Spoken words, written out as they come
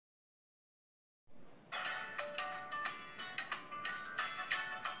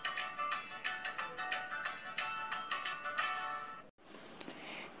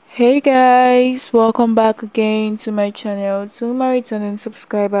Hey guys, welcome back again to my channel. To my returning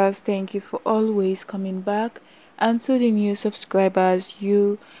subscribers, thank you for always coming back, and to the new subscribers,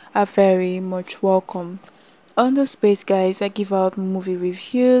 you are very much welcome. On the space, guys, I give out movie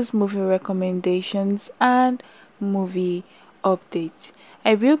reviews, movie recommendations, and movie updates.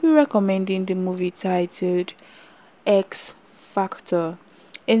 I will be recommending the movie titled X Factor.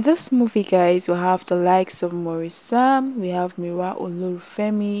 In this movie, guys, we have the likes of Maurice, we have Mira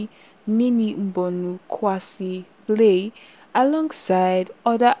Olorufemi, Nini Mbonu Kwasi Blay, alongside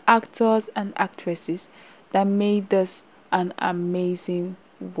other actors and actresses that made this an amazing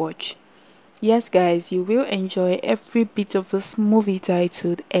watch. Yes, guys, you will enjoy every bit of this movie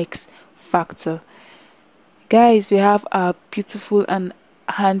titled X Factor. Guys, we have our beautiful and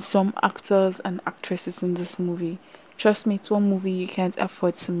handsome actors and actresses in this movie. Trust me, it's one movie you can't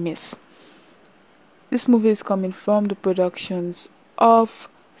afford to miss. This movie is coming from the productions of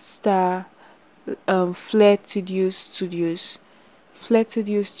Star Flair Studios Studios. Flair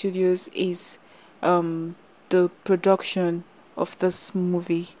Studios Studios is the production of this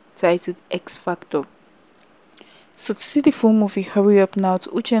movie titled X Factor. So to see the full movie, hurry up now to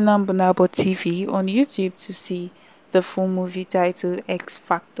Uchenna Mbonabo TV on YouTube to see the full movie titled X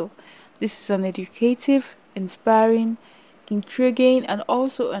Factor. This is an educative, inspiring, intriguing, and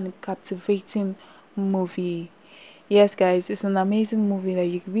also a captivating movie. Yes, guys, it's an amazing movie that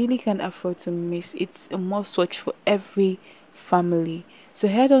you really can't afford to miss. It's a must watch for every family. So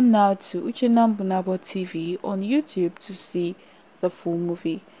head on now to Uchenna Mbonabo TV on YouTube to see the full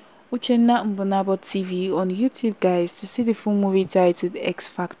movie. Uchenna Mbonabo TV on YouTube, guys, to see the full movie titled X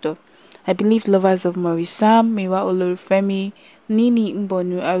Factor. I believe lovers of Maurice, Miwa Olorufemi, Nini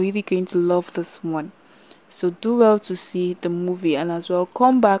Mbonu are really going to love this one. So do well to see the movie, and as well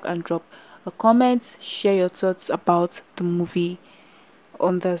come back and drop a comment, share your thoughts about the movie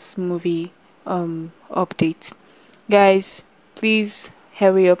on this movie update. Guys, please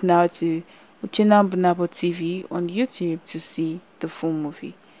hurry up now to Uchenna Mbonabo TV on YouTube to see the full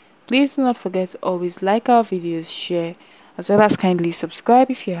movie. Please do not forget to always like our videos, share, as well as kindly subscribe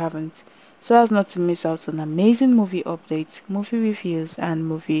if you haven't, so as not to miss out on amazing movie updates, movie reviews, and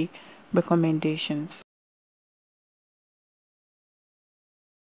movie recommendations.